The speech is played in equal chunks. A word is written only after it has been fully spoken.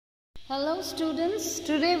Hello students,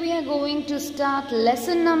 today we are going to start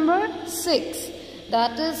lesson number 6,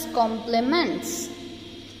 that is complements.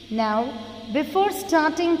 Now, before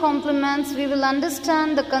starting complements, we will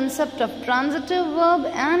understand the concept of transitive verb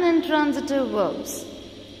and intransitive verbs.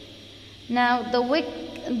 Now, the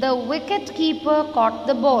wicket keeper caught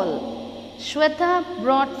the ball. Shweta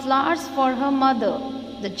brought flowers for her mother.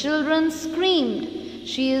 The children screamed.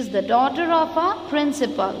 She is the daughter of our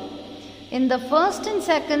principal. In the first and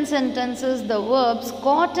second sentences, the verbs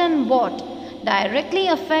caught and bought directly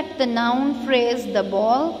affect the noun phrase the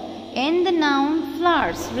ball and the noun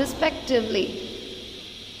flowers respectively.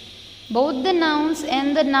 Both the nouns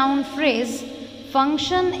and the noun phrase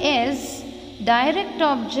function as direct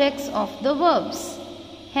objects of the verbs.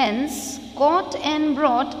 Hence, caught and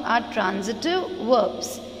brought are transitive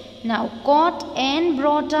verbs. Now, caught and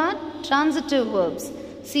brought are transitive verbs.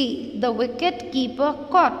 See, the wicket keeper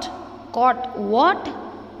caught. Caught what?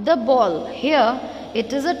 The ball. Here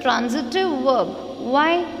it is a transitive verb.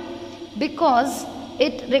 Why? Because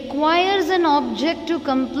it requires an object to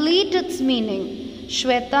complete its meaning.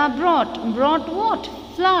 Shweta brought what?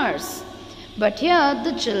 Flowers. But here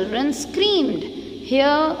the children screamed.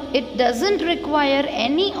 Here it doesn't require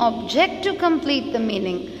any object to complete the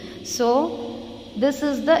meaning. So this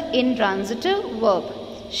is the intransitive verb.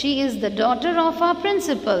 She is the daughter of our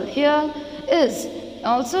principal. Here is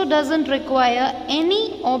also doesn't require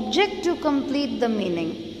any object to complete the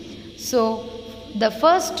meaning. So the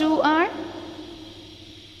first two are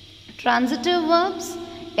transitive verbs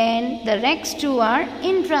and the next two are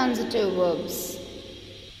intransitive verbs.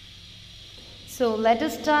 So let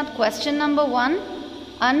us start question number 1.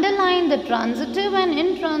 Underline the transitive and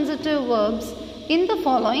intransitive verbs in the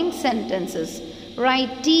following sentences.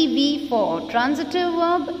 Write TV for transitive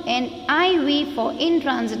verb and IV for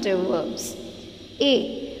intransitive verbs.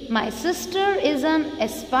 A. My sister is an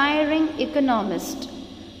aspiring economist.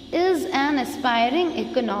 Is an aspiring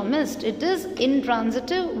economist. It is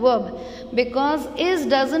intransitive verb because is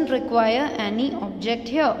doesn't require any object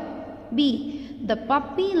here. B. The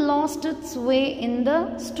puppy lost its way in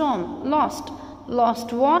the storm. Lost.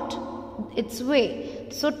 Lost what? Its way.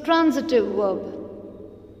 So transitive verb.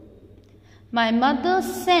 My mother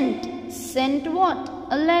sent. Sent what?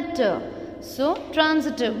 A letter. So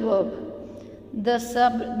transitive verb. The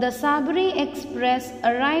Sabri Express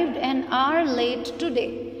arrived an hour late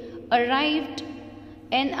today. Arrived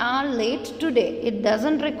an hour late today. It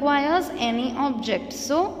doesn't require any object.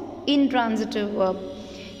 So, intransitive verb.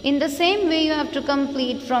 In the same way, you have to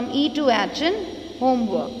complete from E to H in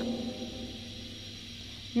homework.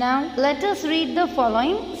 Now, let us read the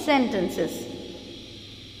following sentences.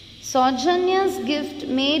 Sojanya's gift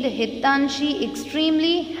made Hitanshi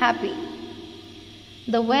extremely happy.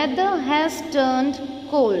 The weather has turned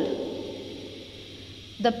cold.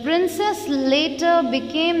 The princess later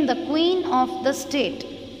became the queen of the state.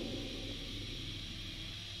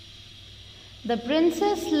 The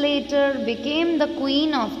princess later became the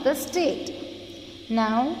queen of the state.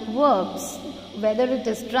 Now, verbs, whether it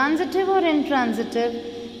is transitive or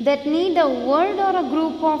intransitive, that need a word or a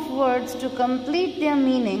group of words to complete their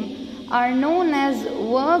meaning are known as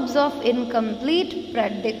verbs of incomplete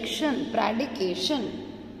predication.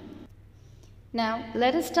 Now,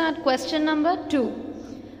 let us start question number 2.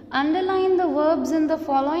 Underline the verbs in the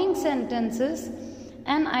following sentences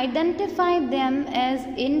and identify them as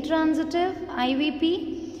intransitive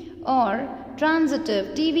IVP or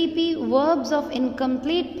transitive TVP verbs of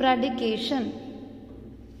incomplete predication.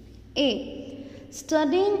 A.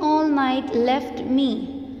 Studying all night left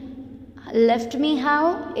me. Left me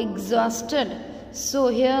how? Exhausted. So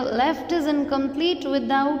here left is incomplete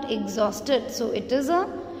without exhausted. So it is a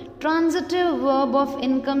transitive verb of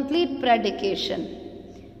incomplete predication.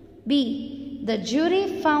 B. The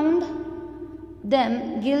jury found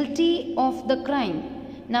them guilty of the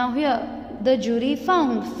crime. Now here the jury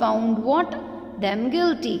found what? Them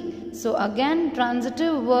guilty. So again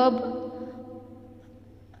transitive verb.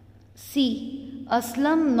 C.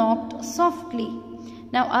 Aslam knocked softly.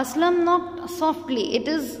 Now Aslam knocked softly. It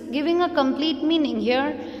is giving a complete meaning.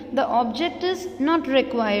 Here the object is not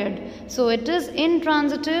required. So it is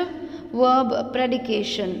intransitive verb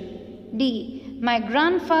predication. D. My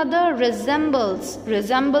grandfather resembles.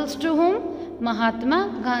 Resembles to whom?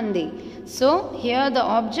 Mahatma Gandhi. So here the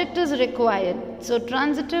object is required. So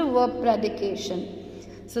transitive verb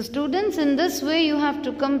predication. So students, in this way you have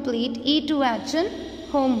to complete E to H in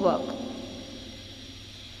homework.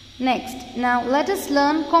 Next, now let us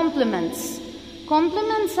learn complements.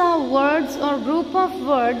 Complements are words or group of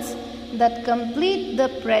words that complete the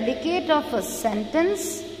predicate of a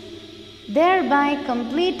sentence thereby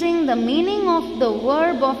completing the meaning of the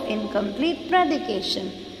verb of incomplete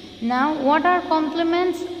predication. Now, what are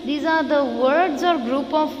complements? These are the words or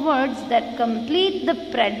group of words that complete the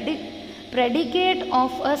predicate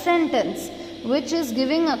of a sentence, which is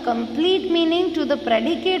giving a complete meaning to the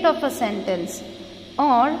predicate of a sentence,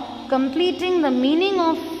 or completing the meaning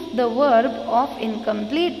of the verb of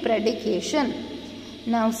incomplete predication.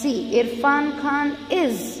 Now see, Irfan Khan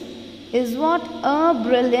is what? A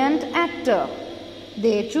brilliant actor.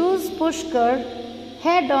 They choose Pushkar,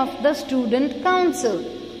 head of the student council.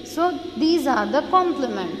 So these are the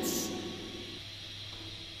complements.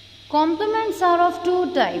 Complements are of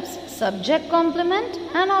two types, subject complement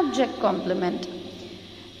and object complement.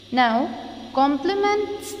 Now,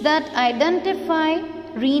 complements that identify,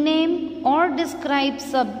 rename or describe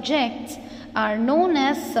subjects are known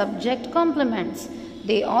as subject complements.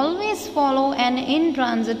 They always follow an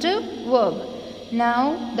intransitive verb.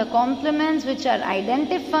 Now, the complements which are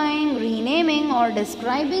identifying, renaming or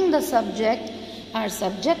describing the subject are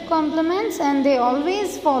subject complements, and they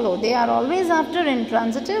always follow. They are always after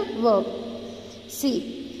intransitive verb.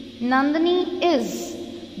 See, Nandini is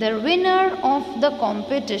the winner of the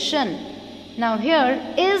competition. Now here,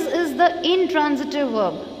 is the intransitive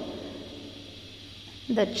verb.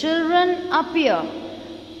 The children appear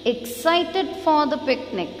excited for the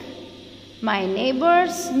picnic. My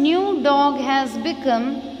neighbor's new dog has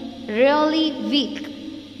become really weak.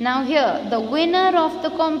 Now here, the winner of the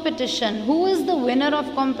competition. Who is the winner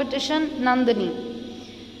of competition?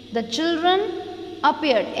 Nandini. The children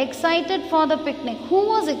appeared excited for the picnic. Who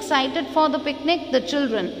was excited for the picnic? The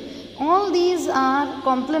children. All these are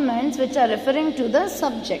complements which are referring to the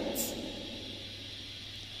subjects.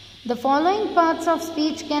 The following parts of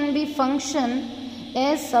speech can be functioned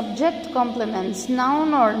as subject complements: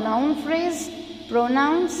 noun or noun phrase,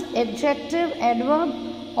 pronouns, adjective, adverb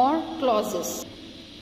or clauses.